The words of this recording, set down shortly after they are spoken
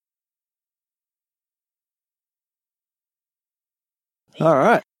All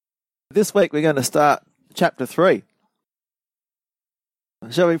right. This week we're going to start chapter 3.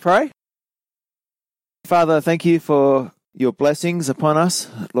 Shall we pray? Father, thank you for your blessings upon us.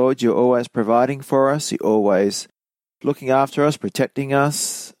 Lord, you're always providing for us. You're always looking after us, protecting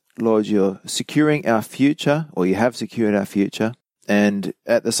us. Lord, you're securing our future, or you have secured our future. And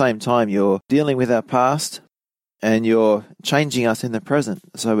at the same time, you're dealing with our past and you're changing us in the present.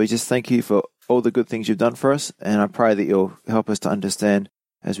 So we just thank you for all the good things you've done for us. And I pray that you'll help us to understand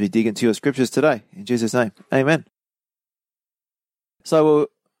as we dig into your scriptures today. In Jesus' name, amen. So we'll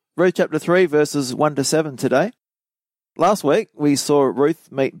read chapter 3, verses 1 to 7 today. Last week, we saw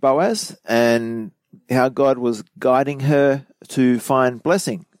Ruth meet Boaz and how God was guiding her to find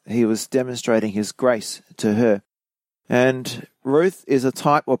blessing. He was demonstrating his grace to her. And Ruth is a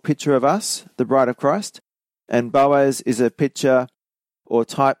type or picture of us, the bride of Christ. And Boaz is a picture or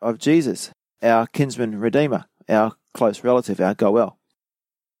type of Jesus, our kinsman redeemer, our close relative, our Goel.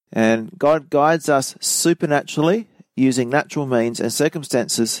 And God guides us supernaturally using natural means and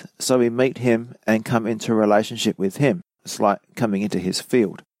circumstances so we meet him and come into a relationship with him. It's like coming into his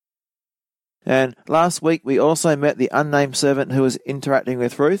field. And last week we also met the unnamed servant who was interacting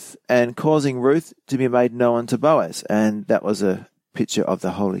with Ruth and causing Ruth to be made known to Boaz. And that was a picture of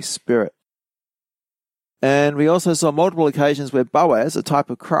the Holy Spirit. And we also saw multiple occasions where Boaz, a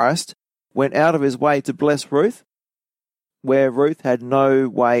type of Christ, went out of his way to bless Ruth, where Ruth had no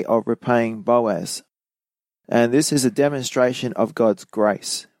way of repaying Boaz. And this is a demonstration of God's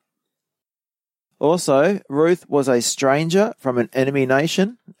grace. Also, Ruth was a stranger from an enemy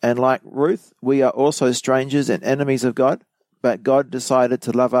nation, and like Ruth, we are also strangers and enemies of God, but God decided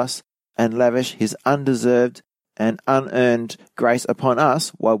to love us and lavish his undeserved and unearned grace upon us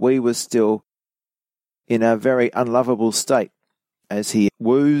while we were still in a very unlovable state, as he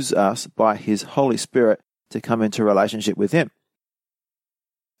woos us by his Holy Spirit to come into relationship with him.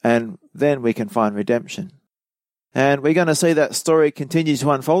 And then we can find redemption. And we're going to see that story continue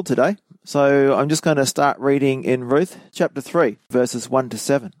to unfold today. So I'm just going to start reading in Ruth chapter 3, verses 1 to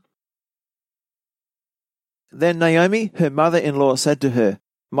 7. Then Naomi, her mother-in-law, said to her,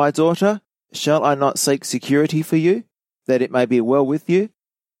 "My daughter, shall I not seek security for you, that it may be well with you?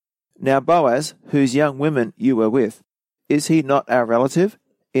 Now Boaz, whose young women you were with, is he not our relative?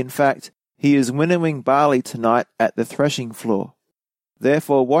 In fact, he is winnowing barley tonight at the threshing floor.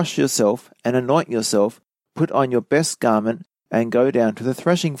 Therefore wash yourself and anoint yourself, put on your best garment, and go down to the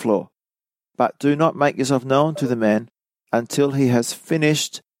threshing floor. But do not make yourself known to the man until he has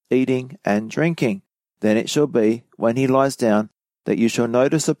finished eating and drinking. Then it shall be, when he lies down, that you shall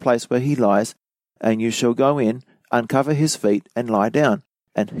notice the place where he lies, and you shall go in, uncover his feet, and lie down,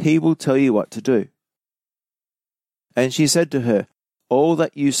 and he will tell you what to do." And she said to her, "All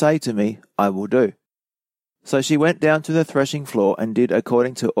that you say to me, I will do." So she went down to the threshing floor and did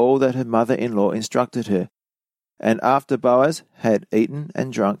according to all that her mother-in-law instructed her. And after Boaz had eaten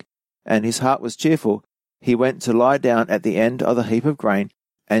and drunk, and his heart was cheerful, he went to lie down at the end of the heap of grain,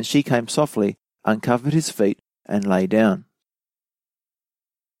 and she came softly, uncovered his feet, and lay down.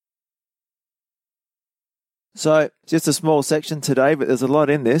 So, just a small section today, but there's a lot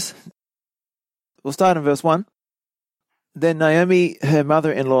in this. We'll start in verse 1. Then Naomi, her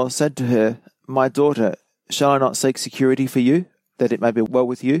mother-in-law, said to her, "My daughter, shall I not seek security for you, that it may be well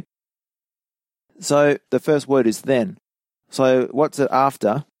with you?" So the first word is then. So what's it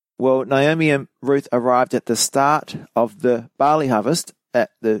after? Well, Naomi and Ruth arrived at the start of the barley harvest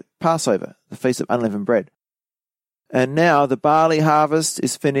at the Passover, the Feast of Unleavened Bread. And now the barley harvest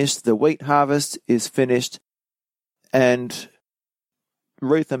is finished, the wheat harvest is finished, and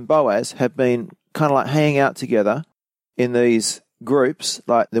Ruth and Boaz have been kind of like hanging out together in these groups,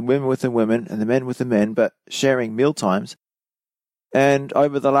 like the women with the women and the men with the men, but sharing meal times. And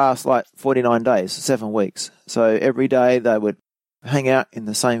over the last 49 days, 7 weeks. So every day they would hang out in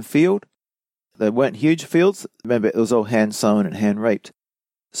the same field. They weren't huge fields. Remember, it was all hand sown and hand reaped.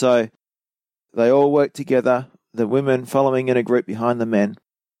 So they all worked together, the women following in a group behind the men.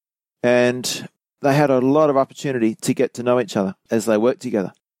 And they had a lot of opportunity to get to know each other as they worked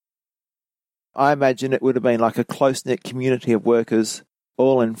together. I imagine it would have been like a close-knit community of workers,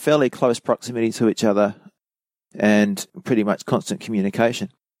 all in fairly close proximity to each other and pretty much constant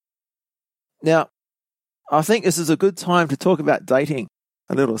communication. Now, I think this is a good time to talk about dating.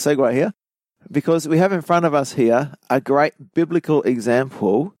 A little segue here, because we have in front of us here a great biblical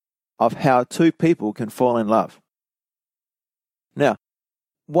example of how two people can fall in love. Now,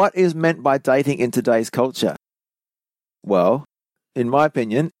 what is meant by dating in today's culture? Well, in my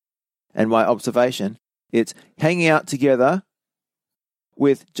opinion and my observation, it's hanging out together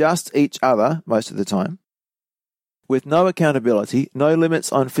with just each other most of the time, with no accountability, no limits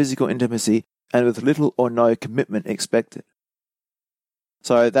on physical intimacy, and with little or no commitment expected.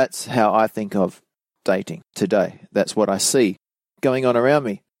 So that's how I think of dating today. That's what I see going on around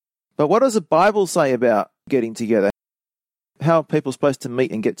me. But what does the Bible say about getting together? How are people supposed to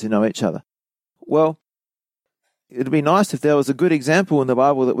meet and get to know each other? Well, it'd be nice if there was a good example in the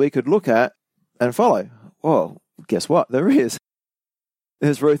Bible that we could look at and follow. Well, guess what? There is.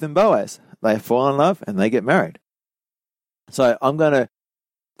 There's Ruth and Boaz. They fall in love and they get married. So I'm going to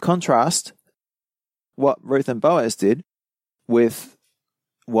contrast what Ruth and Boaz did with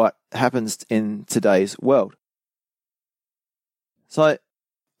what happens in today's world. So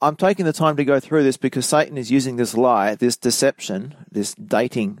I'm taking the time to go through this because Satan is using this lie, this deception, this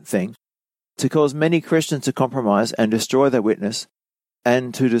dating thing, to cause many Christians to compromise and destroy their witness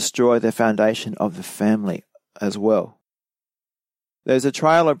and to destroy the foundation of the family as well. There's a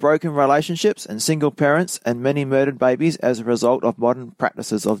trail of broken relationships and single parents and many murdered babies as a result of modern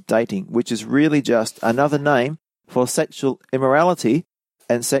practices of dating, which is really just another name for sexual immorality,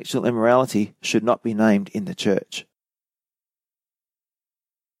 and sexual immorality should not be named in the church.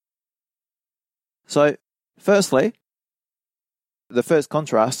 So, firstly, the first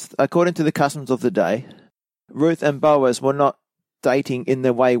contrast, according to the customs of the day, Ruth and Boaz were not dating in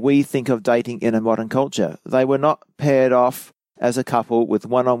the way we think of dating in a modern culture. They were not paired off as a couple with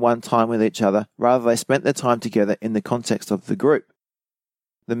one-on-one time with each other. Rather, they spent their time together in the context of the group,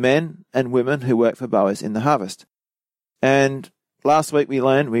 the men and women who worked for Boaz in the harvest. And last week we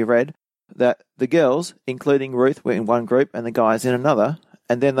read that the girls, including Ruth, were in one group and the guys in another,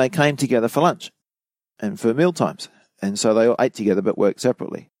 and then they came together for lunch and for meal times. And so they all ate together but worked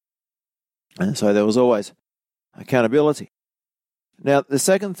separately. And so there was always accountability. Now, the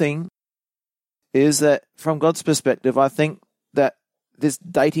second thing is that from God's perspective, I think that this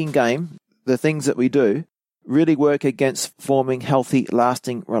dating game, the things that we do, really work against forming healthy,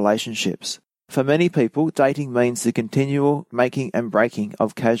 lasting relationships. For many people, dating means the continual making and breaking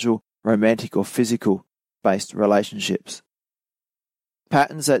of casual, romantic or physical-based relationships.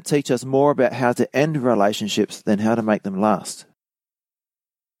 Patterns that teach us more about how to end relationships than how to make them last.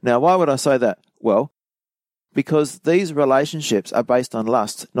 Now, why would I say that? Well, because these relationships are based on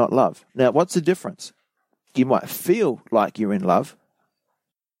lust, not love. Now, what's the difference? You might feel like you're in love.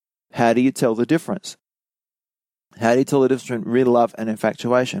 How do you tell the difference? How do you tell the difference between real love and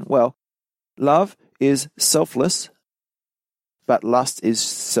infatuation? Well, love is selfless, but lust is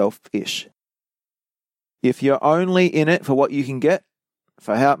selfish. If you're only in it for what you can get,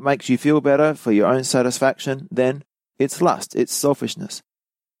 for how it makes you feel better, for your own satisfaction, then it's lust, it's selfishness.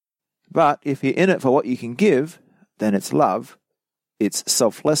 But if you're in it for what you can give, then it's love, it's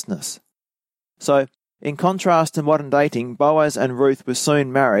selflessness. So, in contrast to modern dating, Boaz and Ruth were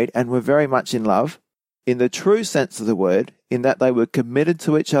soon married and were very much in love, in the true sense of the word, in that they were committed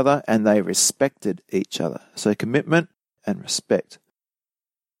to each other and they respected each other. So commitment and respect.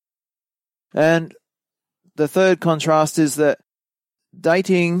 And the third contrast is that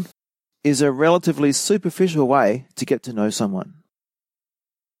dating is a relatively superficial way to get to know someone.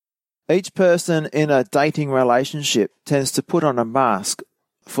 Each person in a dating relationship tends to put on a mask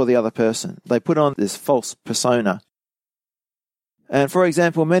for the other person. They put on this false persona. And for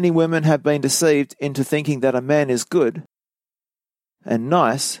example, many women have been deceived into thinking that a man is good and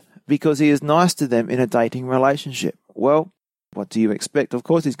nice because he is nice to them in a dating relationship. Well, what do you expect? Of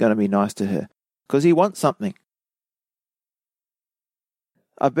course he's going to be nice to her because he wants something.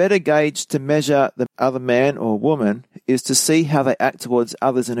 A better gauge to measure the other man or woman is to see how they act towards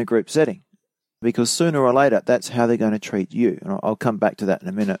others in a group setting, because sooner or later that's how they're going to treat you. And I'll come back to that in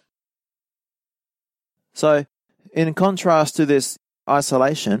a minute. So, in contrast to this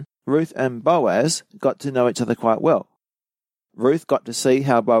isolation, Ruth and Boaz got to know each other quite well. Ruth got to see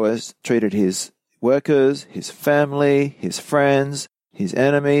how Boaz treated his workers, his family, his friends, his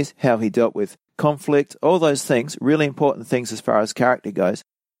enemies, how he dealt with conflict, all those things, really important things as far as character goes.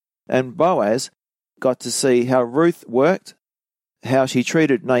 And Boaz got to see how Ruth worked, how she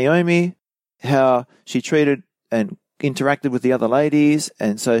treated Naomi, how she treated and interacted with the other ladies,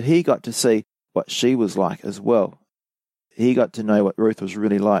 and so he got to see what she was like as well. He got to know what Ruth was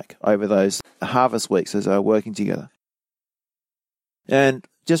really like over those harvest weeks as they were working together. And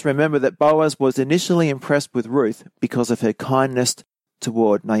just remember that Boaz was initially impressed with Ruth because of her kindness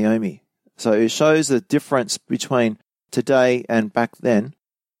toward Naomi. So it shows the difference between today and back then,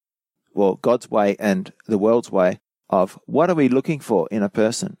 well, God's way and the world's way of what are we looking for in a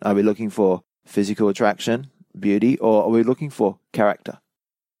person? Are we looking for physical attraction, beauty, or are we looking for character?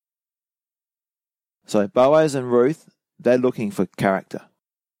 So Boaz and Ruth, they're looking for character.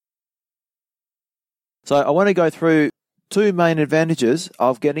 So I want to go through two main advantages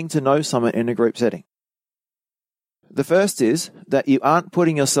of getting to know someone in a group setting. The first is that you aren't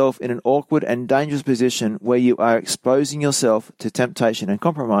putting yourself in an awkward and dangerous position where you are exposing yourself to temptation and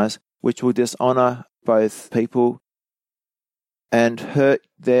compromise, which will dishonor both people and hurt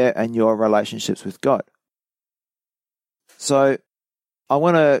their and your relationships with God. So I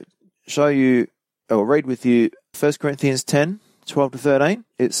want to show you, or read with you, 1 Corinthians 10, 12 to 13.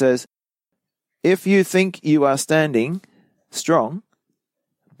 It says, "If you think you are standing strong,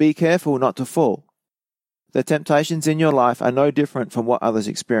 be careful not to fall. The temptations in your life are no different from what others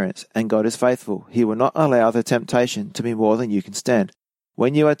experience, and God is faithful. He will not allow the temptation to be more than you can stand.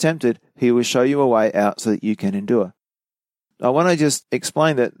 When you are tempted, He will show you a way out so that you can endure." I want to just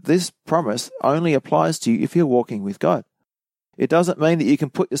explain that this promise only applies to you if you're walking with God. It doesn't mean that you can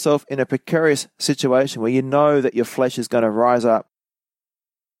put yourself in a precarious situation where you know that your flesh is going to rise up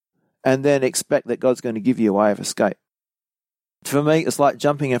and then expect that God's going to give you a way of escape. For me, it's like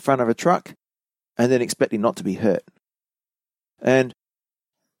jumping in front of a truck and then expecting not to be hurt. And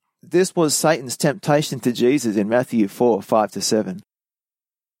this was Satan's temptation to Jesus in Matthew 4, 5 to 7.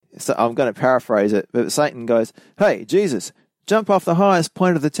 So I'm going to paraphrase it, but Satan goes, "Hey, Jesus, jump off the highest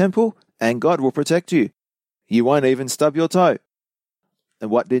point of the temple and God will protect you. You won't even stub your toe." And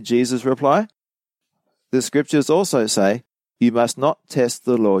what did Jesus reply? The scriptures also say, "You must not test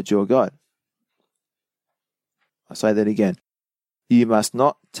the Lord your God." I'll say that again. "You must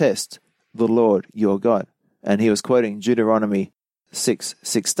not test the Lord your God." And he was quoting Deuteronomy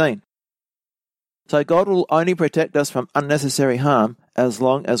 6:16. So God will only protect us from unnecessary harm as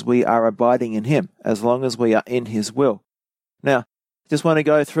long as we are abiding in Him, as long as we are in His will. Now, just want to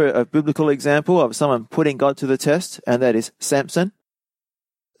go through a biblical example of someone putting God to the test, and that is Samson.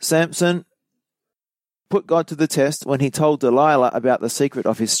 Samson put God to the test when he told Delilah about the secret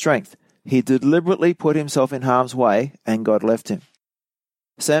of his strength. He deliberately put himself in harm's way, and God left him.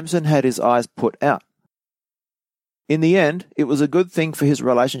 Samson had his eyes put out. In the end, it was a good thing for his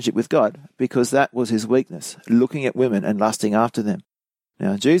relationship with God, because that was his weakness, looking at women and lusting after them.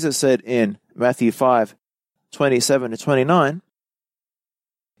 Now, Jesus said in Matthew 5, 27 to 29,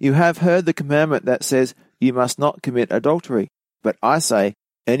 "You have heard the commandment that says, 'You must not commit adultery.' But I say,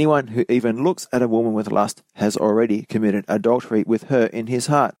 anyone who even looks at a woman with lust has already committed adultery with her in his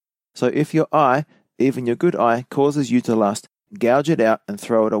heart. So if your eye, even your good eye, causes you to lust, gouge it out and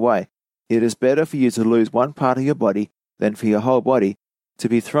throw it away. It is better for you to lose one part of your body than for your whole body to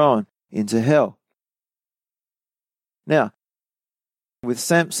be thrown into hell." Now, with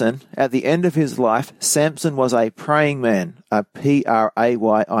Samson, at the end of his life, Samson was a praying man, a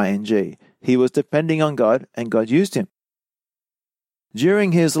praying. He was depending on God, and God used him.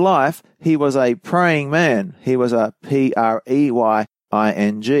 During his life, he was a praying man. He was a preying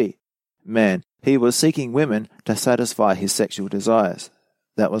man. He was seeking women to satisfy his sexual desires.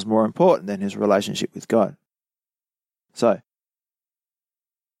 That was more important than his relationship with God. So,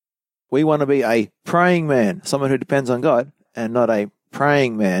 we want to be a praying man, someone who depends on God, and not a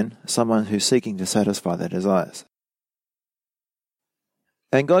praying man, someone who's seeking to satisfy their desires.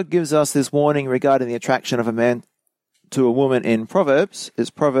 And God gives us this warning regarding the attraction of a man to a woman in Proverbs. It's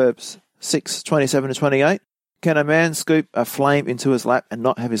Proverbs 6, 27 to 28. "Can a man scoop a flame into his lap and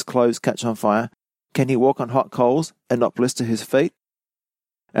not have his clothes catch on fire? Can he walk on hot coals and not blister his feet?"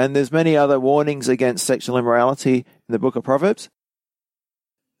 And there's many other warnings against sexual immorality in the book of Proverbs.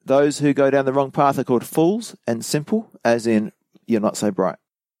 Those who go down the wrong path are called fools, and simple, as in you're not so bright.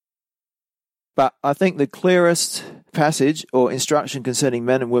 But I think the clearest passage or instruction concerning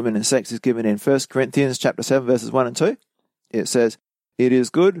men and women and sex is given in 1 Corinthians chapter 7, verses 1 and 2. It says, "It is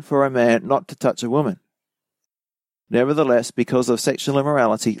good for a man not to touch a woman. Nevertheless, because of sexual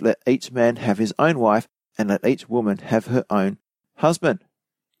immorality, let each man have his own wife, and let each woman have her own husband."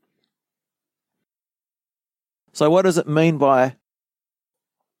 So what does it mean by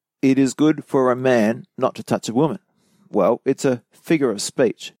 "it is good for a man not to touch a woman"? Well, it's a figure of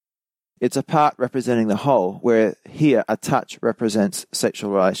speech. It's a part representing the whole, where here a touch represents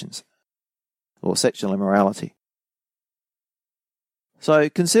sexual relations or sexual immorality. So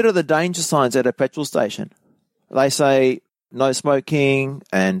consider the danger signs at a petrol station. They say no smoking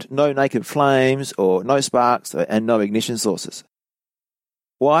and no naked flames or no sparks and no ignition sources.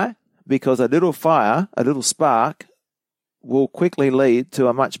 Why? Because a little fire, a little spark, will quickly lead to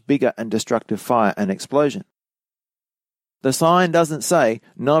a much bigger and destructive fire and explosion. The sign doesn't say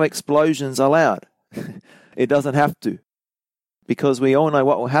no explosions allowed. It doesn't have to. Because we all know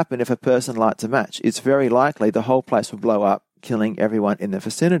what will happen if a person lights a match. It's very likely the whole place will blow up, killing everyone in the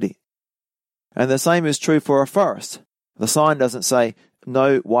vicinity. And the same is true for a forest. The sign doesn't say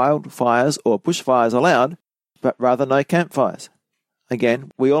no wildfires or bushfires allowed, but rather no campfires.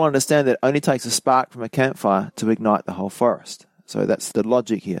 Again, we all understand that it only takes a spark from a campfire to ignite the whole forest. So that's the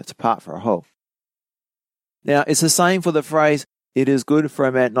logic here. It's a part for a whole. Now, it's the same for the phrase, it is good for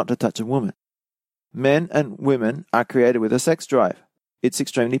a man not to touch a woman. Men and women are created with a sex drive. It's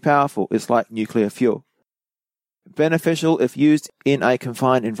extremely powerful. It's like nuclear fuel. Beneficial if used in a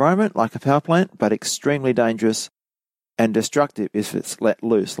confined environment like a power plant, but extremely dangerous and destructive if it's let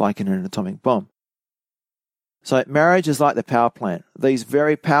loose like in an atomic bomb. So marriage is like the power plant. These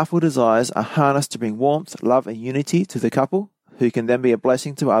very powerful desires are harnessed to bring warmth, love and unity to the couple, who can then be a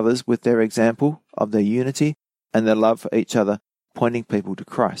blessing to others with their example of their unity and their love for each other, pointing people to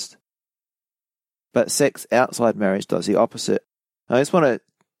Christ. But sex outside marriage does the opposite. I just want to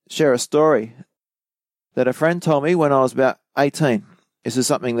share a story that a friend told me when I was about 18. This is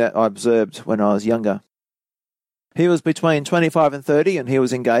something that I observed when I was younger. He was between 25 and 30 and he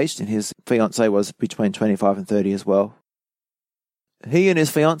was engaged, and his fiancée was between 25 and 30 as well. He and his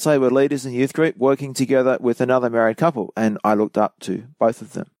fiancée were leaders in youth group working together with another married couple, and I looked up to both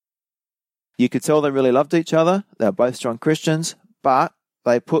of them. You could tell they really loved each other. They were both strong Christians, but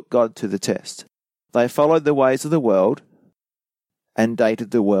they put God to the test. They followed the ways of the world and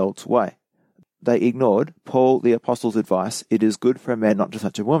dated the world's way. They ignored Paul the Apostle's advice, it is good for a man not to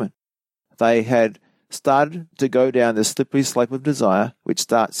touch a woman. They had started to go down the slippery slope of desire, which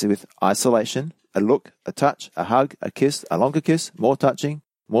starts with isolation, a look, a touch, a hug, a kiss, a longer kiss, more touching,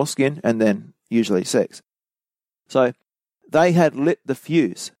 more skin, and then usually sex. So they had lit the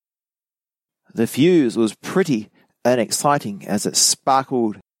fuse. The fuse was pretty and exciting as it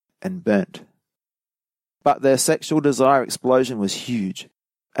sparkled and burnt. But their sexual desire explosion was huge,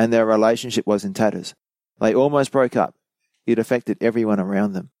 and their relationship was in tatters. They almost broke up. It affected everyone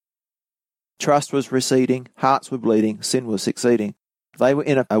around them. Trust was receding, hearts were bleeding, sin was succeeding. They were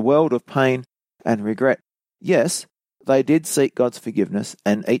in a world of pain and regret. Yes, they did seek God's forgiveness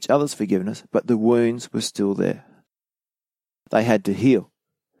and each other's forgiveness, but the wounds were still there. They had to heal.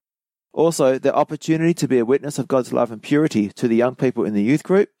 Also, the opportunity to be a witness of God's love and purity to the young people in the youth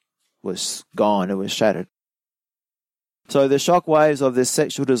group was gone, it was shattered. So the shock waves of this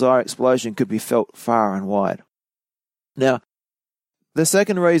sexual desire explosion could be felt far and wide. Now, the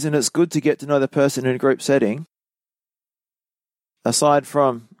second reason it's good to get to know the person in a group setting, aside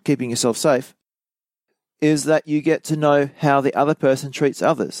from keeping yourself safe, is that you get to know how the other person treats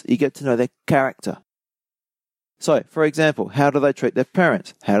others. You get to know their character. So, for example, how do they treat their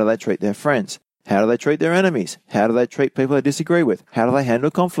parents? How do they treat their friends? How do they treat their enemies? How do they treat people they disagree with? How do they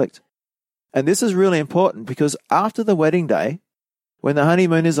handle conflict? And this is really important because after the wedding day, when the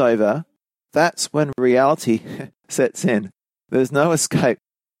honeymoon is over, that's when reality sets in. There's no escape.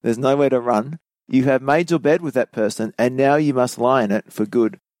 There's nowhere to run. You have made your bed with that person, and now you must lie in it for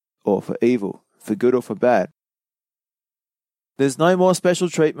good or for evil, for good or for bad. There's no more special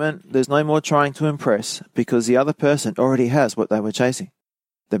treatment. There's no more trying to impress because the other person already has what they were chasing.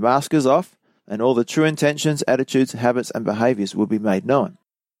 The mask is off, and all the true intentions, attitudes, habits, and behaviors will be made known.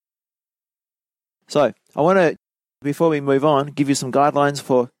 So, I want to, before we move on, give you some guidelines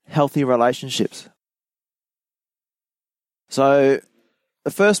for healthy relationships. So,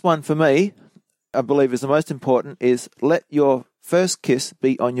 the first one for me, I believe is the most important, is let your first kiss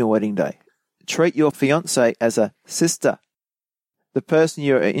be on your wedding day. Treat your fiancée as a sister. The person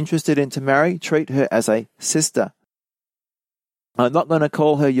you're interested in to marry, treat her as a sister. I'm not going to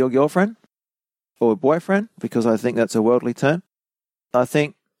call her your girlfriend or boyfriend because I think that's a worldly term. I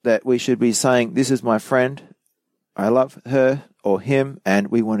think that we should be saying, this is my friend, I love her or him, and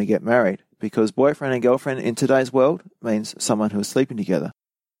we want to get married. Because boyfriend and girlfriend in today's world means someone who is sleeping together.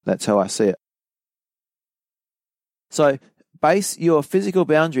 That's how I see it. So, base your physical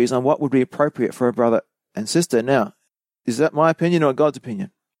boundaries on what would be appropriate for a brother and sister. Now, is that my opinion or God's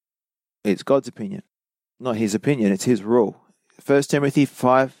opinion? It's God's opinion. Not his opinion, it's his rule. 1 Timothy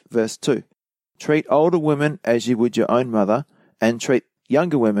 5 verse 2. Treat older women as you would your own mother, and treat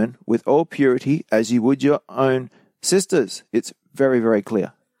younger women with all purity as you would your own sisters. It's very, very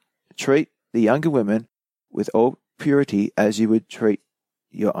clear. Treat the younger women with all purity as you would treat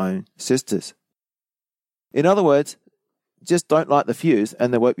your own sisters. In other words, just don't light the fuse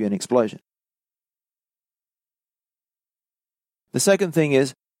and there won't be an explosion. The second thing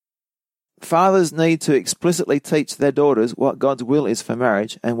is, fathers need to explicitly teach their daughters what God's will is for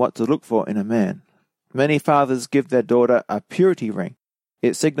marriage and what to look for in a man. Many fathers give their daughter a purity ring.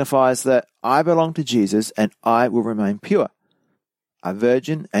 It signifies that I belong to Jesus and I will remain pure, a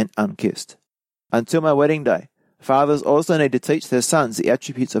virgin and unkissed, until my wedding day. Fathers also need to teach their sons the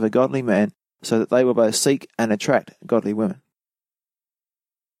attributes of a godly man so that they will both seek and attract godly women.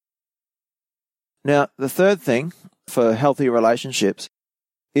 Now, the third thing for healthy relationships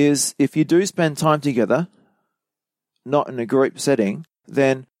is if you do spend time together, not in a group setting,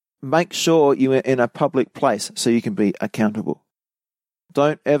 then make sure you're in a public place so you can be accountable.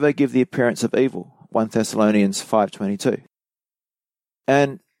 Don't ever give the appearance of evil, 1 Thessalonians 5:22.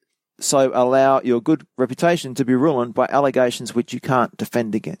 And so allow your good reputation to be ruined by allegations which you can't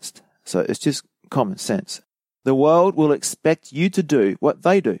defend against. So it's just common sense. The world will expect you to do what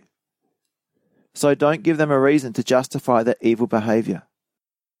they do. So don't give them a reason to justify their evil behavior.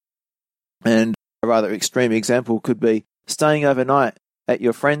 And a rather extreme example could be staying overnight at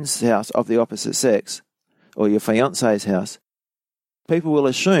your friend's house of the opposite sex or your fiance's house. People will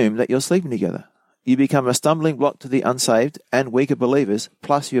assume that you're sleeping together. You become a stumbling block to the unsaved and weaker believers,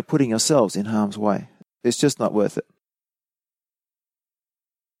 plus you're putting yourselves in harm's way. It's just not worth it.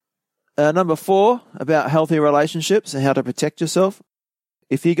 Number 4, about healthy relationships and how to protect yourself.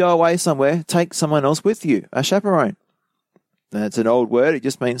 If you go away somewhere, take someone else with you, a chaperone. That's an old word. It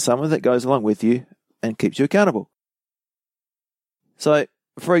just means someone that goes along with you and keeps you accountable. So,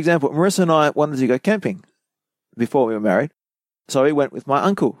 for example, Marissa and I wanted to go camping before we were married. So we went with my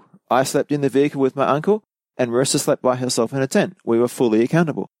uncle. I slept in the vehicle with my uncle, and Marissa slept by herself in a tent. We were fully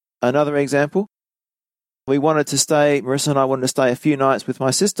accountable. Another example, Marissa and I wanted to stay a few nights with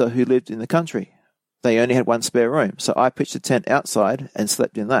my sister who lived in the country. They only had one spare room, so I pitched a tent outside and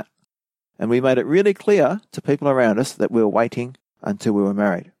slept in that. And we made it really clear to people around us that we were waiting until we were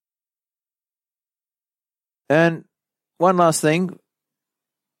married. And one last thing,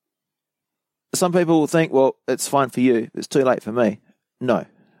 some people will think, well, it's fine for you, it's too late for me. No.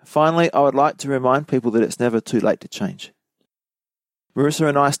 Finally, I would like to remind people that it's never too late to change. Marissa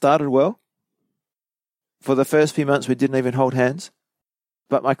and I started well. For the first few months, we didn't even hold hands.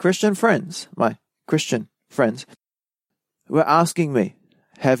 But my Christian friends were asking me,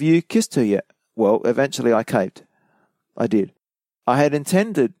 have you kissed her yet? Well, eventually I caved. I did. I had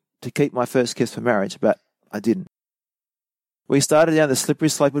intended to keep my first kiss for marriage, but I didn't. We started down the slippery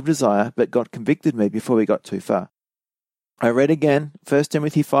slope of desire, but God convicted me before we got too far. I read again 1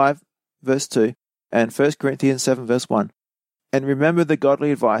 Timothy 5, verse 2, and 1 Corinthians 7, verse 1, and remembered the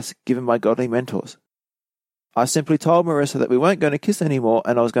godly advice given by godly mentors. I simply told Marissa that we weren't going to kiss anymore,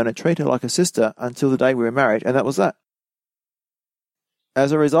 and I was going to treat her like a sister until the day we were married, and that was that.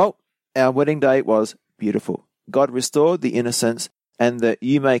 As a result, our wedding day was beautiful. God restored the innocence, and the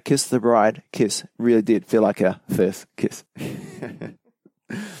 "you may kiss the bride" kiss really did feel like our first kiss.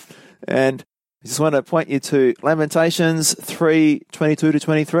 And I just want to point you to Lamentations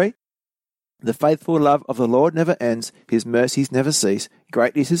 3:22-23. The faithful love of the Lord never ends. His mercies never cease.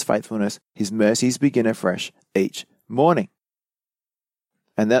 Great is his faithfulness. His mercies begin afresh each morning.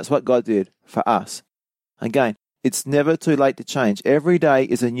 And that's what God did for us. Again, it's never too late to change. Every day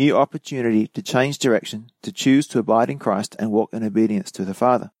is a new opportunity to change direction, to choose to abide in Christ and walk in obedience to the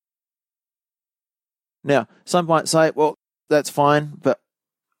Father. Now, some might say, well, that's fine, but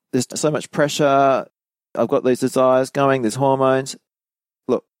there's so much pressure. I've got these desires going, there's hormones.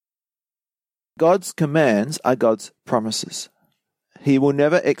 Look, God's commands are God's promises. He will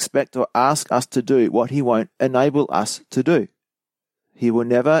never expect or ask us to do what he won't enable us to do. He will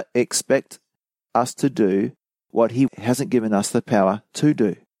never expect us to do what he hasn't given us the power to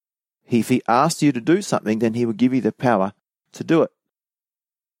do. If he asks you to do something, then he will give you the power to do it.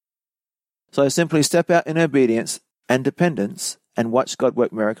 So simply step out in obedience and dependence and watch God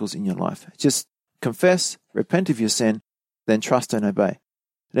work miracles in your life. Just confess, repent of your sin, then trust and obey.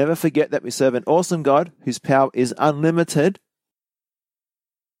 Never forget that we serve an awesome God whose power is unlimited,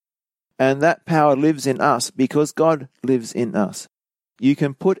 and that power lives in us because God lives in us. You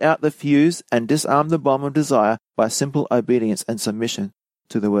can put out the fuse and disarm the bomb of desire by simple obedience and submission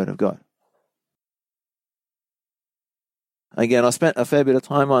to the Word of God. Again, I spent a fair bit of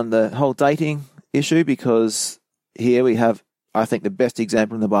time on the whole dating issue because here we have, I think, the best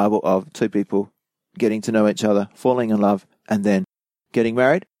example in the Bible of two people getting to know each other, falling in love, and then getting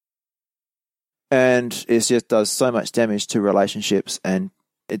married. And it just does so much damage to relationships, and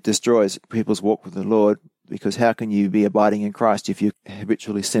it destroys people's walk with the Lord, because how can you be abiding in Christ if you're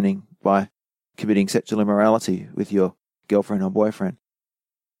habitually sinning by committing sexual immorality with your girlfriend or boyfriend?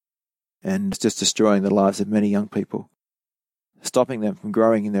 And it's just destroying the lives of many young people, stopping them from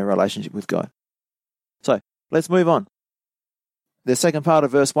growing in their relationship with God. So, let's move on. The second part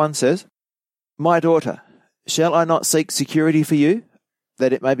of verse 1 says, "My daughter, shall I not seek security for you,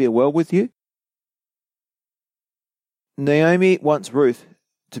 that it may be well with you?" Naomi wants Ruth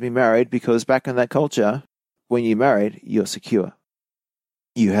to be married because back in that culture, when you're married, you're secure.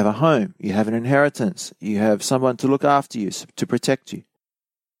 You have a home, you have an inheritance, you have someone to look after you, to protect you.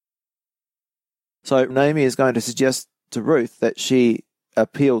 So Naomi is going to suggest to Ruth that she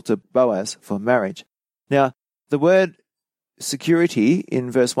appeal to Boaz for marriage. Now, the word security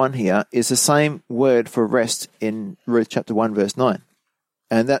in verse 1 here is the same word for rest in Ruth chapter 1 verse 9.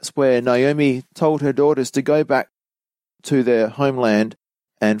 And that's where Naomi told her daughters to go back to their homeland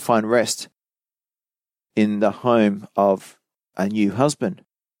and find rest in the home of a new husband.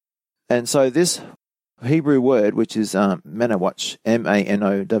 And so this Hebrew word, which is manawach,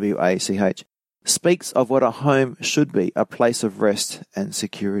 M-A-N-O-W-A-C-H, speaks of what a home should be, a place of rest and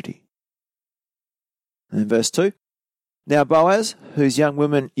security. In verse 2, now Boaz, whose young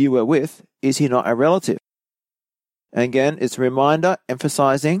women you were with, is he not a relative? And again, it's a reminder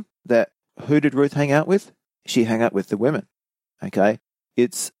emphasizing that who did Ruth hang out with? She hung out with the women. Okay?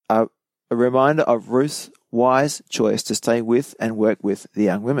 It's a reminder of Ruth's wise choice to stay with and work with the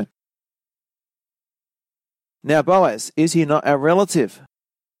young women. Now Boaz, is he not a relative?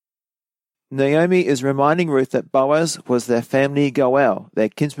 Naomi is reminding Ruth that Boaz was their family goel, their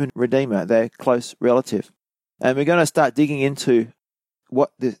kinsman redeemer, their close relative. And we're going to start digging into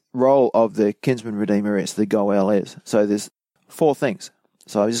what the role of the kinsman redeemer is, the goel is. So there's 4 things.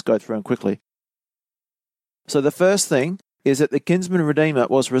 So I'll just go through them quickly. So the first thing is that the kinsman redeemer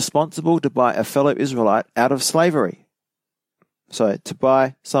was responsible to buy a fellow Israelite out of slavery. So to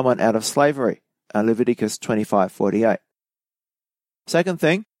buy someone out of slavery, Leviticus 25:48. Second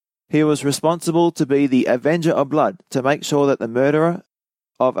thing, he was responsible to be the avenger of blood, to make sure that the murderer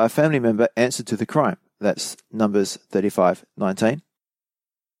of a family member answered to the crime. That's Numbers 35:19.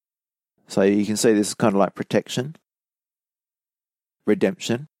 So you can see this is kind of like protection,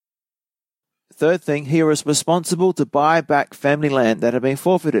 redemption. Third thing, he was responsible to buy back family land that had been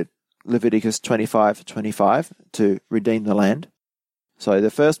forfeited. Leviticus 25:25, to redeem the land. So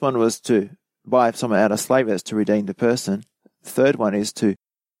the first one was to buy someone out of slavery, that's to redeem the person. The third one is to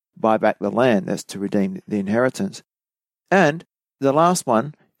buy back the land, that's to redeem the inheritance. And the last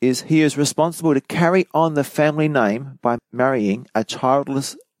one is he is responsible to carry on the family name by marrying a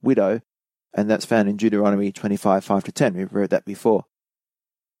childless widow, and that's found in Deuteronomy 25:5-10. We've read that before.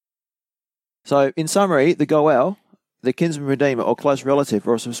 So in summary, the goel, the kinsman redeemer or close relative,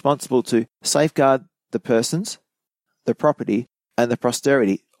 was responsible to safeguard the persons, the property, and the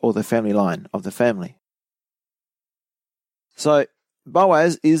posterity or the family line of the family. So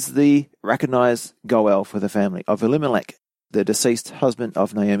Boaz is the recognized goel for the family of Elimelech, the deceased husband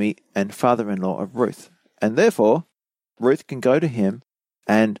of Naomi and father-in-law of Ruth. And therefore, Ruth can go to him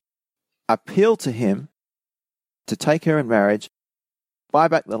and appeal to him to take her in marriage, buy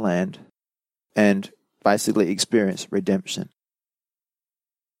back the land, and basically experience redemption.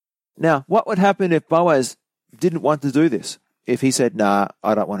 Now, what would happen if Boaz didn't want to do this? If he said, nah,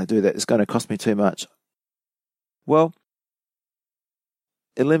 I don't want to do that, it's going to cost me too much. Well,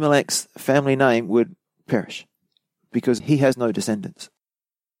 Elimelech's family name would perish because he has no descendants.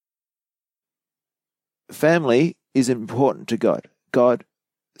 Family is important to God. God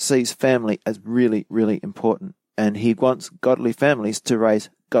sees family as really, really important, and he wants godly families to raise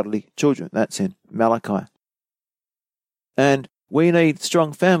godly children. That's in Malachi. And we need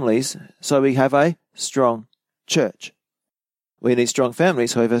strong families so we have a strong church. We need strong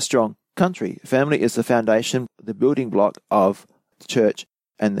families so we have a strong country. Family is the foundation, the building block of the church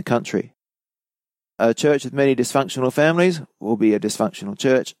and the country. A church with many dysfunctional families will be a dysfunctional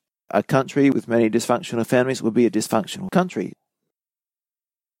church. A country with many dysfunctional families will be a dysfunctional country.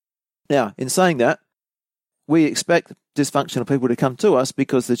 Now, in saying that, we expect dysfunctional people to come to us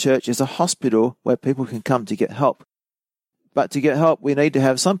because the church is a hospital where people can come to get help. But to get help, we need to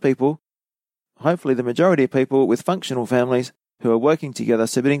have some people, hopefully the majority of people with functional families who are working together,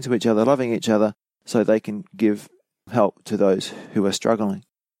 submitting to each other, loving each other, so they can give help to those who are struggling.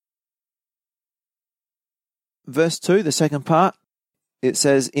 Verse 2, the second part, it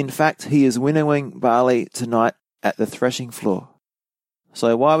says, in fact, he is winnowing barley tonight at the threshing floor.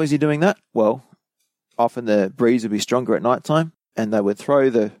 So why was he doing that? Well, often the breeze would be stronger at night time, and they would throw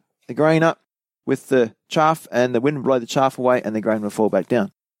the grain up with the chaff, and the wind would blow the chaff away, and the grain would fall back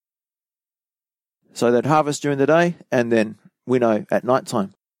down. So they'd harvest during the day, and then winnow at night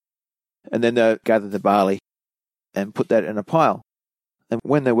time. And then they'd gather the barley and put that in a pile. And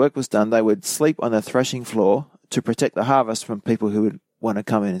when their work was done, they would sleep on the threshing floor to protect the harvest from people who would want to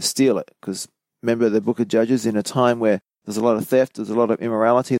come in and steal it. Because remember the book of Judges, in a time where there's a lot of theft, there's a lot of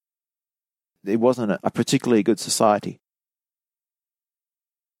immorality, it wasn't a particularly good society.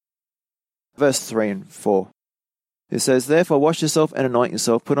 Verse 3 and 4. It says, therefore wash yourself and anoint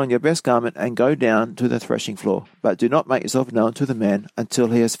yourself, put on your best garment, and go down to the threshing floor. But do not make yourself known to the man until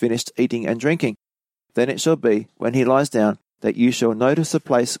he has finished eating and drinking. Then it shall be, when he lies down, that you shall notice the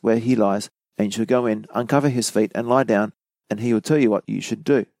place where he lies, and you shall go in, uncover his feet, and lie down, and he will tell you what you should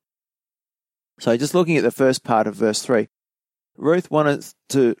do. So just looking at the first part of verse 3, Ruth wanted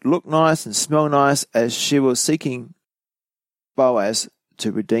to look nice and smell nice as she was seeking Boaz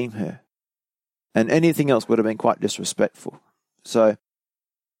to redeem her. And anything else would have been quite disrespectful. So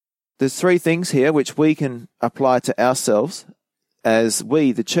there's three things here which we can apply to ourselves as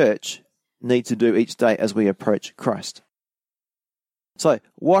we, the church, need to do each day as we approach Christ. So,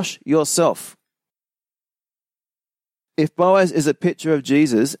 wash yourself. If Boaz is a picture of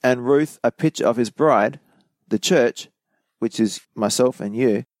Jesus and Ruth a picture of his bride, the church, which is myself and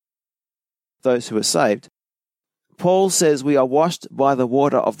you, those who are saved, Paul says we are washed by the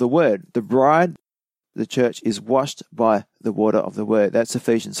water of the word. The bride, the church, is washed by the water of the word. That's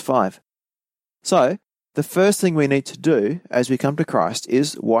Ephesians 5. So, the first thing we need to do as we come to Christ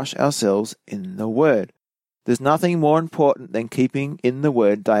is wash ourselves in the word. There's nothing more important than keeping in the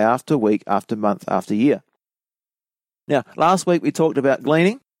word day after week, after month, after year. Now, last week we talked about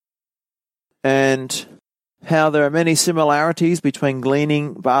gleaning and how there are many similarities between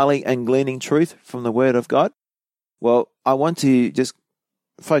gleaning barley and gleaning truth from the word of God. Well, I want to just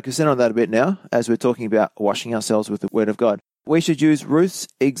focus in on that a bit now as we're talking about washing ourselves with the word of God. We should use Ruth's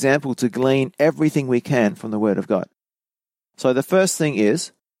example to glean everything we can from the word of God. So the first thing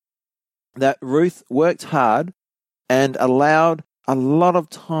is that Ruth worked hard and allowed a lot of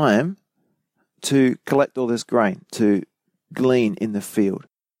time to collect all this grain, to glean in the field.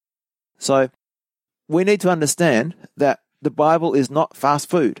 So we need to understand that the Bible is not fast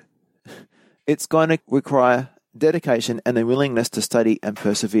food. It's going to require dedication and a willingness to study and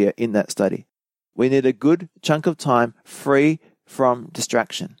persevere in that study. We need a good chunk of time free from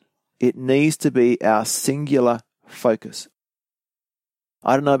distraction. It needs to be our singular focus.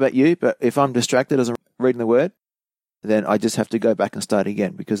 I don't know about you, but if I'm distracted as I'm reading the word, then I just have to go back and start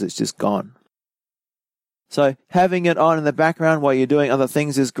again because it's just gone. So having it on in the background while you're doing other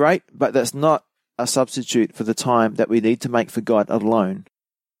things is great, but that's not a substitute for the time that we need to make for God alone,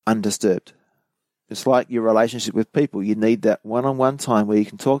 undisturbed. It's like your relationship with people. You need that one-on-one time where you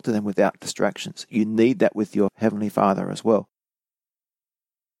can talk to them without distractions. You need that with your Heavenly Father as well.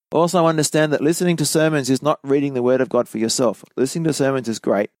 Also understand that listening to sermons is not reading the Word of God for yourself. Listening to sermons is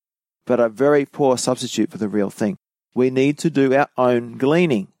great, but a very poor substitute for the real thing. We need to do our own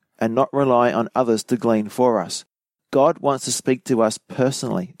gleaning and not rely on others to glean for us. God wants to speak to us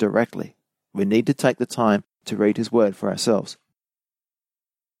personally, directly. We need to take the time to read His Word for ourselves.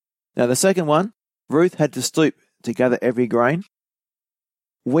 Now the second one, Ruth had to stoop to gather every grain.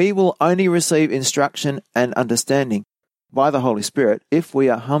 We will only receive instruction and understanding by the Holy Spirit if we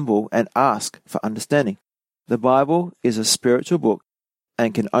are humble and ask for understanding. The Bible is a spiritual book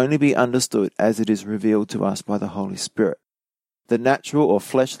and can only be understood as it is revealed to us by the Holy Spirit. The natural or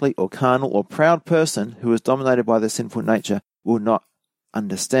fleshly or carnal or proud person who is dominated by the sinful nature will not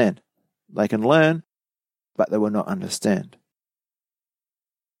understand. They can learn, but they will not understand.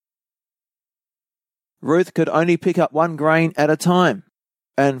 Ruth could only pick up one grain at a time.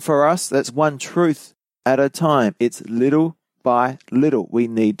 And for us, that's one truth at a time. It's little by little. We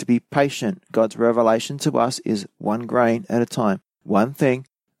need to be patient. God's revelation to us is one grain at a time, one thing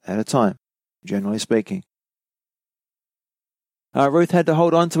at a time, generally speaking. Ruth had to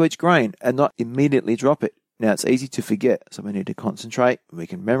hold on to each grain and not immediately drop it. Now, it's easy to forget, so we need to concentrate. We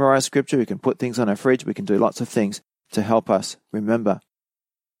can memorize scripture. We can put things on our fridge. We can do lots of things to help us remember.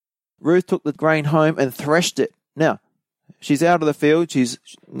 Ruth took the grain home and threshed it. Now, she's out of the field. She's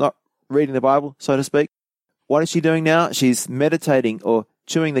not reading the Bible, so to speak. What is she doing now? She's meditating or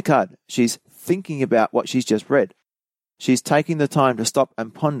chewing the cud. She's thinking about what she's just read. She's taking the time to stop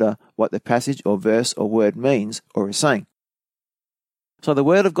and ponder what the passage or verse or word means or is saying. So the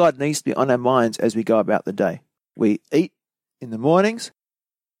Word of God needs to be on our minds as we go about the day. We eat in the mornings,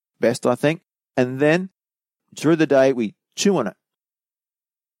 best I think, and then through the day we chew on it.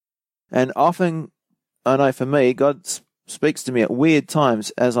 And often, I know for me, God speaks to me at weird times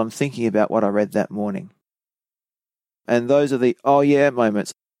as I'm thinking about what I read that morning. And those are the, oh yeah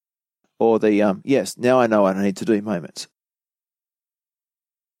moments, or the, yes, now I know what I need to do moments.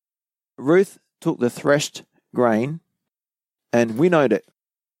 Ruth took the threshed grain and winnowed it.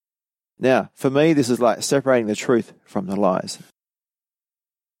 Now, for me, this is like separating the truth from the lies.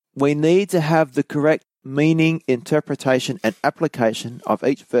 We need to have the correct meaning, interpretation, and application of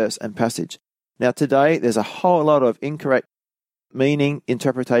each verse and passage. Now, today, there's a whole lot of incorrect meaning,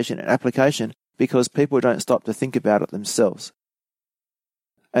 interpretation, and application because people don't stop to think about it themselves.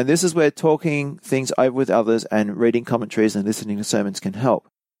 And this is where talking things over with others and reading commentaries and listening to sermons can help.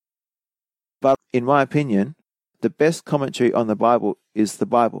 But in my opinion, the best commentary on the Bible is the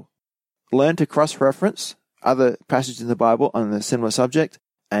Bible. learn to cross-reference other passages in the Bible on a similar subject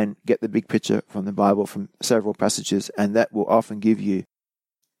and get the big picture from the Bible from several passages, and that will often give you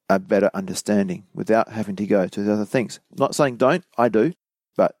a better understanding without having to go to the other things. I'm not saying don't, I do,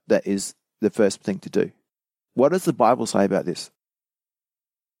 but that is the first thing to do. What does the Bible say about this?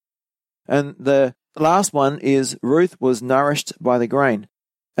 And the last one is Ruth was nourished by the grain.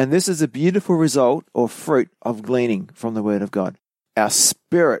 And this is a beautiful result or fruit of gleaning from the Word of God. Our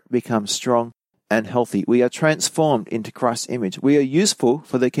spirit becomes strong and healthy. We are transformed into Christ's image. We are useful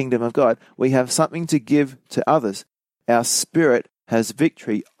for the kingdom of God. We have something to give to others. Our spirit has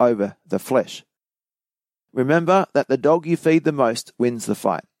victory over the flesh. Remember that the dog you feed the most wins the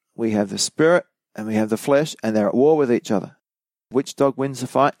fight. We have the spirit and we have the flesh, and they're at war with each other. Which dog wins the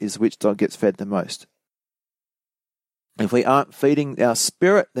fight is which dog gets fed the most. If we aren't feeding our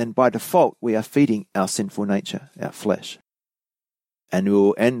spirit, then by default we are feeding our sinful nature, our flesh. And we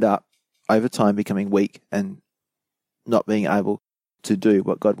will end up over time becoming weak and not being able to do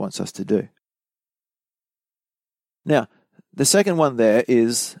what God wants us to do. Now, the second one there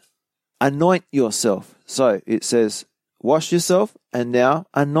is anoint yourself. So it says, wash yourself and now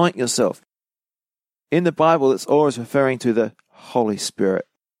anoint yourself. In the Bible, it's always referring to the Holy Spirit.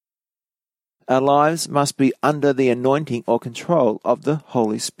 Our lives must be under the anointing or control of the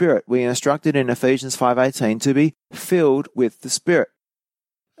Holy Spirit. We are instructed in Ephesians 5:18 to be filled with the Spirit.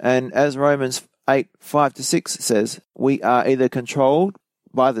 And as Romans 8:5-6 says, we are either controlled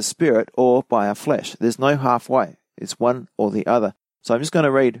by the Spirit or by our flesh. There's no halfway. It's one or the other. So I'm just going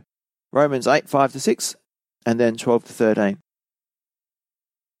to read Romans 8:5-6 and then 12-13.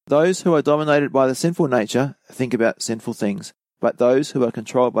 Those who are dominated by the sinful nature think about sinful things, but those who are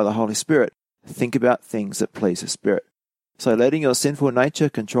controlled by the Holy Spirit think about things that please the Spirit. So letting your sinful nature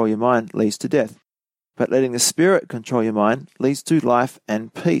control your mind leads to death, but letting the Spirit control your mind leads to life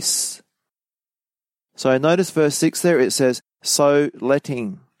and peace. So notice verse 6 there, it says, so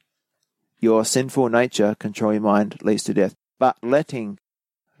letting your sinful nature control your mind leads to death, but letting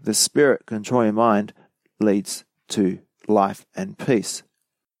the Spirit control your mind leads to life and peace.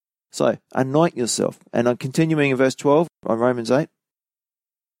 So anoint yourself. And I'm continuing in verse 12 on Romans 8.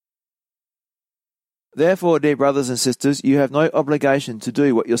 Therefore, dear brothers and sisters, you have no obligation to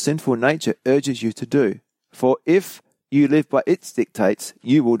do what your sinful nature urges you to do. For if you live by its dictates,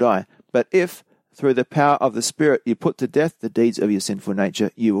 you will die. But if, through the power of the Spirit, you put to death the deeds of your sinful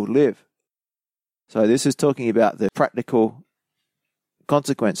nature, you will live. So this is talking about the practical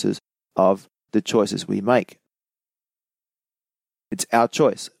consequences of the choices we make. It's our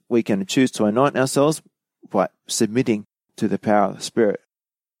choice. We can choose to anoint ourselves by submitting to the power of the Spirit.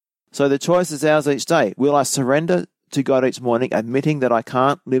 So the choice is ours each day. Will I surrender to God each morning, admitting that I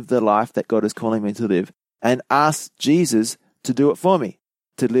can't live the life that God is calling me to live, and ask Jesus to do it for me,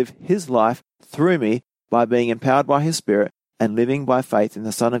 to live His life through me by being empowered by His Spirit and living by faith in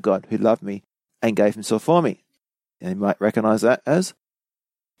the Son of God who loved me and gave Himself for me? And you might recognize that as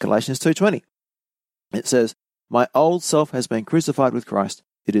Galatians 2:20. It says, my old self has been crucified with Christ.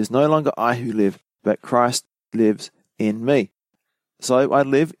 It is no longer I who live, but Christ lives in me. So I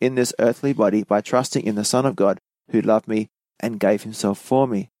live in this earthly body by trusting in the Son of God who loved me and gave Himself for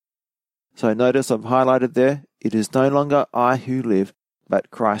me. So notice I've highlighted there, it is no longer I who live, but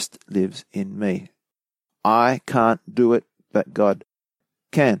Christ lives in me. I can't do it, but God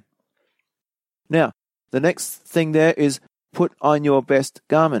can. Now, the next thing there is put on your best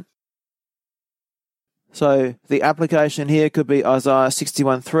garment. So the application here could be Isaiah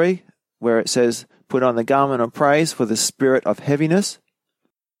 61:3, where it says, put on the garment of praise for the spirit of heaviness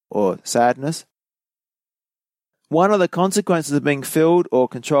or sadness. One of the consequences of being filled or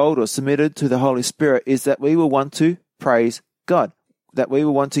controlled or submitted to the Holy Spirit is that we will want to praise God, that we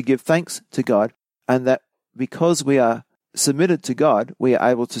will want to give thanks to God, and that because we are submitted to God, we are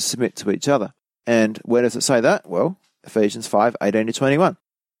able to submit to each other. And where does it say that? Well, Ephesians 5:18-21.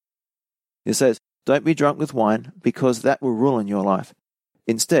 It says, don't be drunk with wine, because that will ruin your life.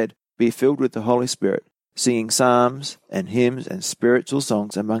 Instead, be filled with the Holy Spirit, singing psalms and hymns and spiritual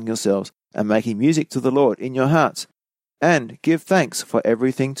songs among yourselves, and making music to the Lord in your hearts. And give thanks for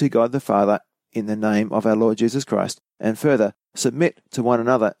everything to God the Father in the name of our Lord Jesus Christ, and further, submit to one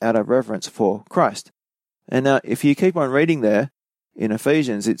another out of reverence for Christ. And now, if you keep on reading there, in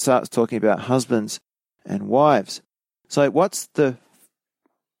Ephesians, it starts talking about husbands and wives. So what's the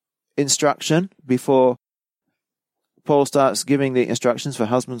instruction before Paul starts giving the instructions for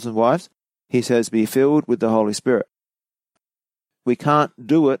husbands and wives? He says, be filled with the Holy Spirit. We can't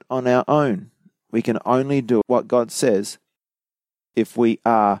do it on our own. We can only do what God says if we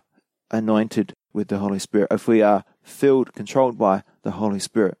are anointed with the Holy Spirit, if we are filled, controlled by the Holy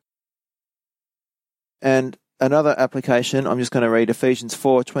Spirit. And another application, I'm just going to read Ephesians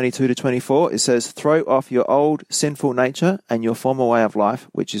 4:22-24. It says, "Throw off your old sinful nature and your former way of life,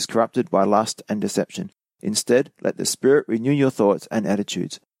 which is corrupted by lust and deception. Instead, let the Spirit renew your thoughts and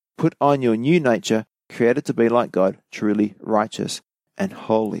attitudes. Put on your new nature, created to be like God, truly righteous and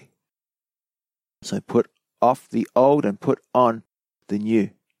holy." So put off the old and put on the new.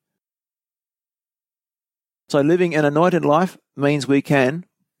 So living an anointed life means we can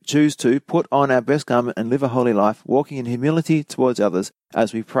choose to put on our best garment and live a holy life, walking in humility towards others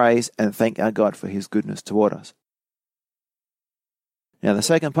as we praise and thank our God for his goodness toward us. Now the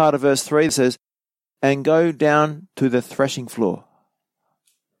second part of verse 3 says, "And go down to the threshing floor.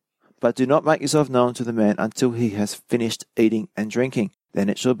 But do not make yourself known to the man until he has finished eating and drinking. Then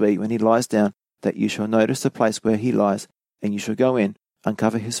it shall be, when he lies down, that you shall notice the place where he lies, and you shall go in,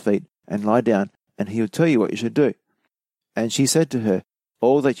 uncover his feet, and lie down, and he will tell you what you should do." And she said to her,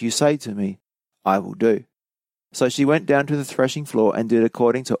 "All that you say to me, I will do." So she went down to the threshing floor and did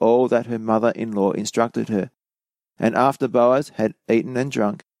according to all that her mother-in-law instructed her. And after Boaz had eaten and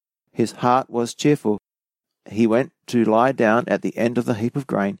drunk, his heart was cheerful. He went to lie down at the end of the heap of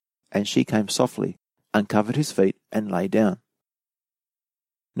grain, and she came softly, uncovered his feet, and lay down.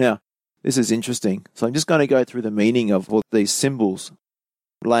 Now, this is interesting. So I'm just going to go through the meaning of all these symbols,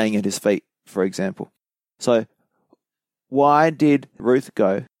 laying at his feet, for example. So why did Ruth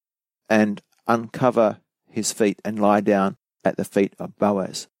go and uncover his feet and lie down at the feet of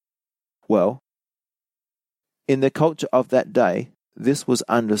Boaz? Well, in the culture of that day, this was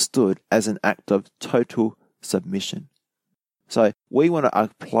understood as an act of total submission. So we want to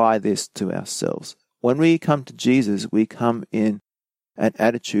apply this to ourselves. When we come to Jesus, we come in an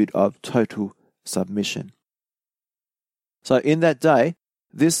attitude of total submission. So in that day,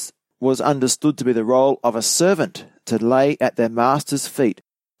 this was understood to be the role of a servant, to lay at their master's feet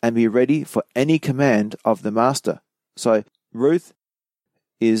and be ready for any command of the master. So Ruth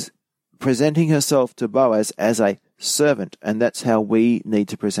is presenting herself to Boaz as a servant, and that's how we need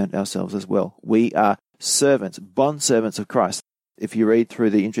to present ourselves as well. We are servants, bondservants of Christ. If you read through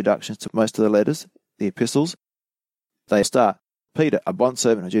the introductions to most of the letters, the epistles, they start, Peter, a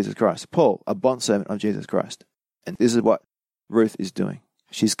bondservant of Jesus Christ. Paul, a bondservant of Jesus Christ. And this is what Ruth is doing.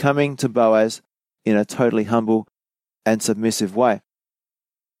 She's coming to Boaz in a totally humble and submissive way.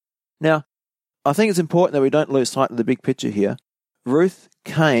 Now, I think it's important that we don't lose sight of the big picture here. Ruth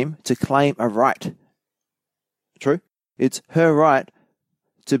came to claim a right. True? It's her right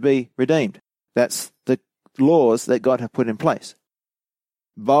to be redeemed. That's the laws that God had put in place.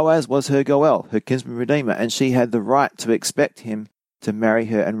 Boaz was her Goel, her kinsman redeemer, and she had the right to expect him to marry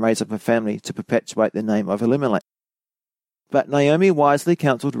her and raise up a family to perpetuate the name of Elimelech. But Naomi wisely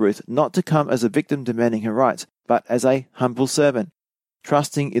counseled Ruth not to come as a victim demanding her rights, but as a humble servant,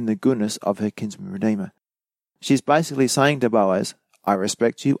 trusting in the goodness of her kinsman redeemer. She's basically saying to Boaz, I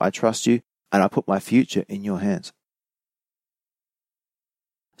respect you, I trust you, and I put my future in your hands.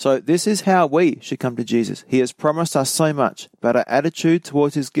 So this is how we should come to Jesus. He has promised us so much, but our attitude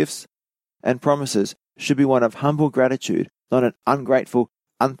towards his gifts and promises should be one of humble gratitude, not an ungrateful,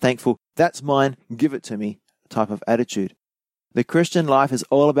 unthankful, that's mine, give it to me type of attitude. The Christian life is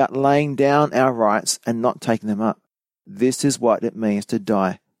all about laying down our rights and not taking them up. This is what it means to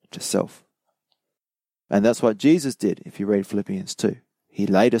die to self. And that's what Jesus did if you read Philippians 2. He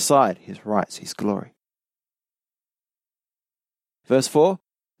laid aside his rights, his glory. Verse 4,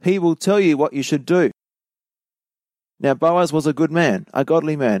 he will tell you what you should do. Now Boaz was a good man, a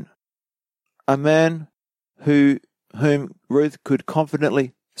godly man, a man whom Ruth could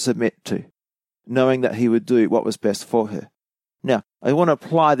confidently submit to, knowing that he would do what was best for her. Now, I want to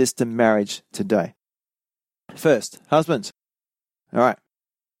apply this to marriage today. First, husbands. All right.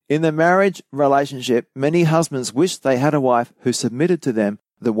 In the marriage relationship, many husbands wish they had a wife who submitted to them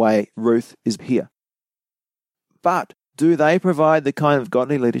the way Ruth is here. But do they provide the kind of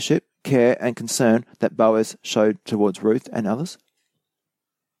godly leadership, care, and concern that Boaz showed towards Ruth and others?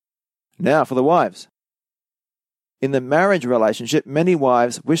 Now for the wives. In the marriage relationship, many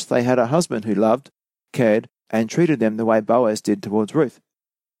wives wish they had a husband who loved, cared, and treated them the way Boaz did towards Ruth.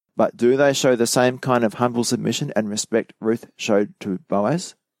 But do they show the same kind of humble submission and respect Ruth showed to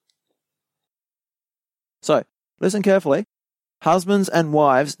Boaz? So, listen carefully. Husbands and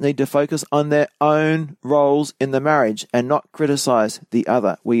wives need to focus on their own roles in the marriage and not criticize the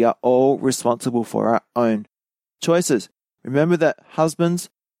other. We are all responsible for our own choices. Remember that husbands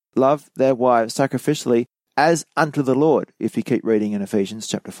love their wives sacrificially as unto the Lord, if you keep reading in Ephesians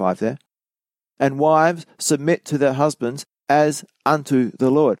chapter 5 there. And wives submit to their husbands as unto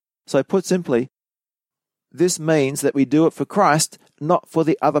the Lord. So put simply, this means that we do it for Christ, not for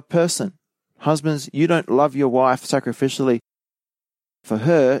the other person. Husbands, you don't love your wife sacrificially for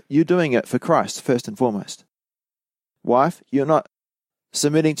her, you're doing it for Christ first and foremost. Wife, you're not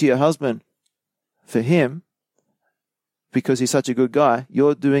submitting to your husband for him because he's such a good guy.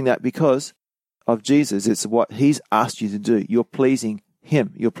 You're doing that because of Jesus. It's what he's asked you to do. You're pleasing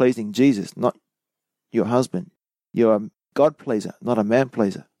him. You're pleasing Jesus, not your husband. You're a God pleaser, not a man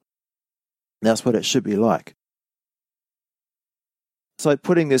pleaser. That's what it should be like. So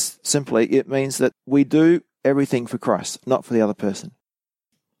putting this simply, it means that we do everything for Christ, not for the other person.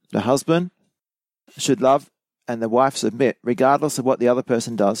 The husband should love and the wife submit regardless of what the other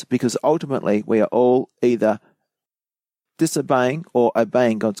person does, because ultimately we are all either disobeying or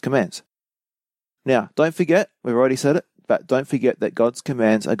obeying God's commands. Now, don't forget, we've already said it, but don't forget that God's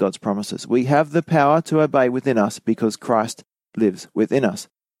commands are God's promises. We have the power to obey within us because Christ lives within us.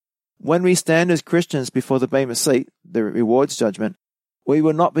 When we stand as Christians before the Bema seat, the rewards judgment, we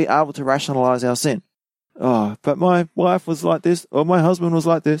will not be able to rationalize our sin. Oh, but my wife was like this, or my husband was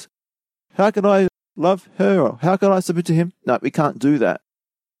like this. How can I love her, or how can I submit to him? No, we can't do that.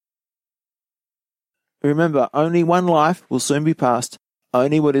 Remember, only one life will soon be passed.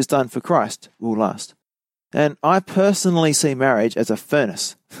 Only what is done for Christ will last. And I personally see marriage as a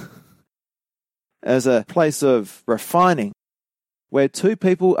furnace, as a place of refining, where two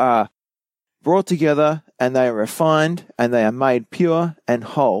people are brought together and they are refined and they are made pure and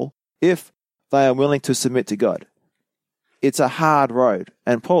whole if they are willing to submit to God. It's a hard road.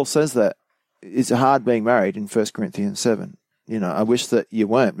 And Paul says that it's hard being married in 1 Corinthians 7. I wish that you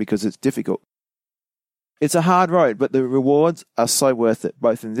weren't, because it's difficult. It's a hard road, but the rewards are so worth it,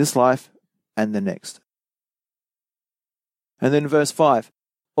 both in this life and the next. And then verse 5,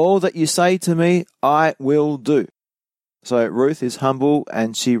 all that you say to me, I will do. So Ruth is humble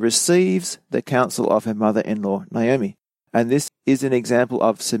and she receives the counsel of her mother-in-law, Naomi. And this is an example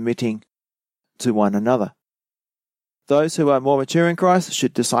of submitting to one another. Those who are more mature in Christ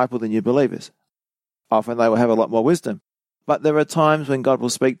should disciple the new believers. Often they will have a lot more wisdom. But there are times when God will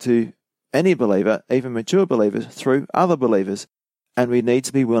speak to any believer, even mature believers, through other believers, and we need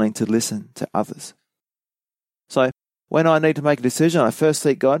to be willing to listen to others. So when I need to make a decision, I first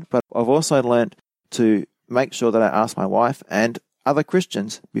seek God, but I've also learned to make sure that I ask my wife and other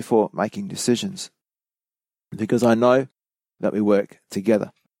Christians before making decisions, because I know that we work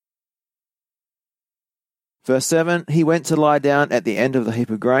together. Verse 7, he went to lie down at the end of the heap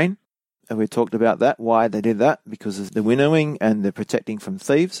of grain, and we talked about that, why they did that, because of the winnowing and the protecting from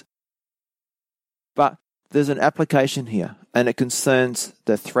thieves. But there's an application here, and it concerns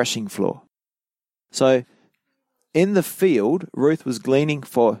the threshing floor. So in the field, Ruth was gleaning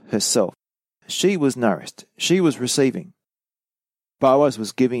for herself. She was nourished. She was receiving. Boaz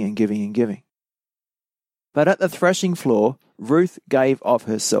was giving and giving and giving. But at the threshing floor, Ruth gave of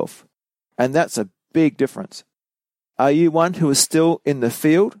herself. And that's a big difference. Are you one who is still in the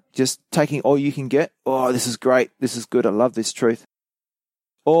field, just taking all you can get? Oh, this is great. This is good. I love this truth.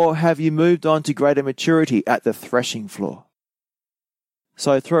 Or have you moved on to greater maturity at the threshing floor?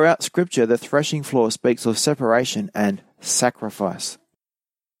 So throughout Scripture, the threshing floor speaks of separation and sacrifice.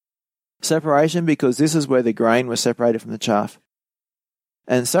 Separation because this is where the grain was separated from the chaff.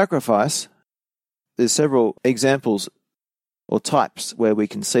 And sacrifice, there's several examples or types where we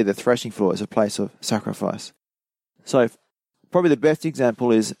can see the threshing floor as a place of sacrifice. So probably the best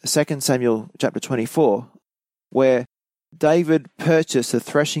example is 2 Samuel chapter 24, where David purchased the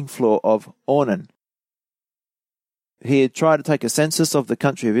threshing floor of Ornan. He had tried to take a census of the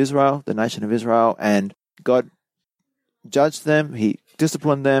country of Israel, the nation of Israel, and God judged them. He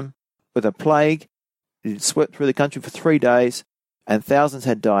disciplined them with a plague. He swept through the country for 3 days, and thousands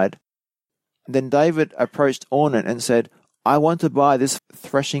had died. Then David approached Ornan and said, I want to buy this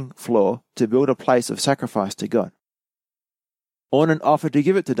threshing floor to build a place of sacrifice to God. Ornan offered to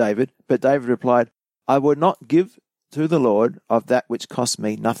give it to David, but David replied, I would not give to the Lord of that which cost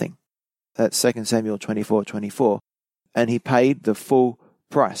me nothing. That's 2 Samuel 24:24. And he paid the full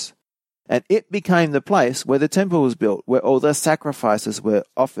price. And it became the place where the temple was built, where all the sacrifices were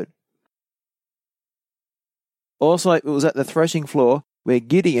offered. Also, it was at the threshing floor where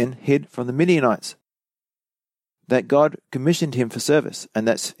Gideon hid from the Midianites, that God commissioned him for service, and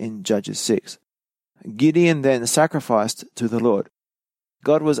that's in Judges 6. Gideon then sacrificed to the Lord.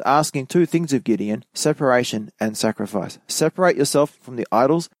 God was asking two things of Gideon, separation and sacrifice. Separate yourself from the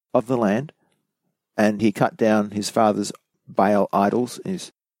idols of the land, and he cut down his father's Baal idols,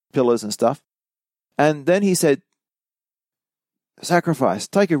 his pillars and stuff. And then he said, sacrifice,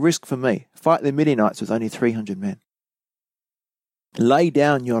 take a risk for me. Fight the Midianites with only 300 men. Lay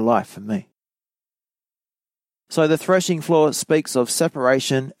down your life for me. So the threshing floor speaks of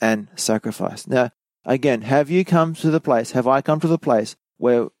separation and sacrifice. Now, again, have I come to the place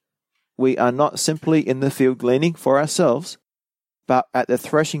where we are not simply in the field gleaning for ourselves, but at the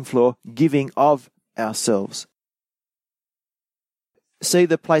threshing floor giving of ourselves? See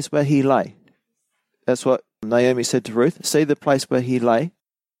the place where he lay. That's what Naomi said to Ruth. See the place where he lay.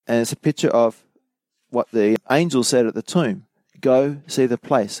 And it's a picture of what the angel said at the tomb. Go see the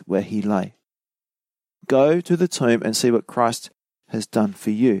place where he lay. Go to the tomb and see what Christ has done for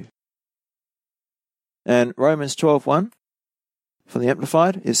you. And Romans 12:1 from the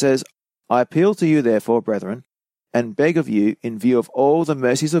Amplified, it says, I appeal to you therefore, brethren, and beg of you, in view of all the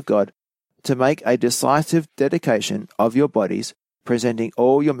mercies of God, to make a decisive dedication of your bodies, presenting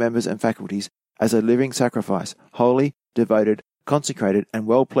all your members and faculties as a living sacrifice, holy, devoted, consecrated, and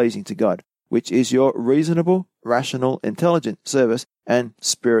well-pleasing to God, which is your reasonable, rational, intelligent service and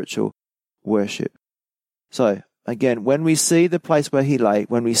spiritual worship. So, again, when we see the place where he lay,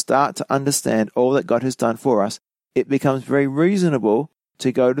 when we start to understand all that God has done for us, it becomes very reasonable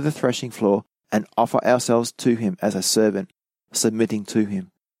to go to the threshing floor and offer ourselves to him as a servant, submitting to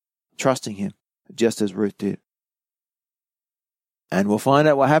him, trusting him, just as Ruth did. And we'll find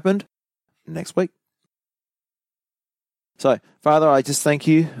out what happened next week. So, Father, I just thank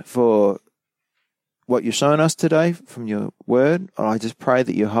you for what you've shown us today from your word. I just pray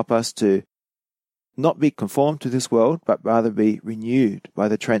that you help us to not be conformed to this world, but rather be renewed by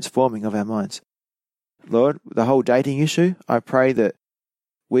the transforming of our minds. Lord, the whole dating issue, I pray that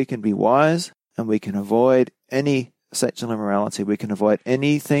we can be wise and we can avoid any sexual immorality. We can avoid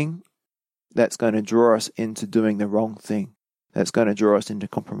anything that's going to draw us into doing the wrong thing, that's going to draw us into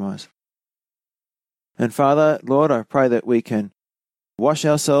compromise. And Father, Lord, I pray that we can wash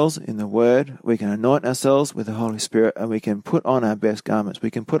ourselves in the Word, we can anoint ourselves with the Holy Spirit, and we can put on our best garments. We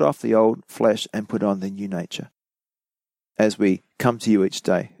can put off the old flesh and put on the new nature as we come to you each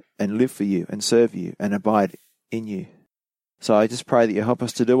day and live for you and serve you and abide in you. So I just pray that you help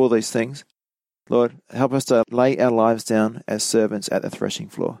us to do all these things. Lord, help us to lay our lives down as servants at the threshing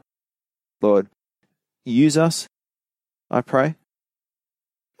floor. Lord, use us, I pray,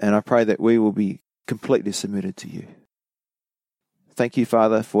 and I pray that we will be completely submitted to you. Thank you,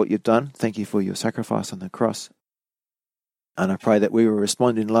 Father, for what you've done. Thank you for your sacrifice on the cross. And I pray that we will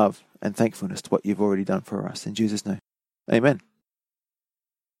respond in love and thankfulness to what you've already done for us. In Jesus' name, amen.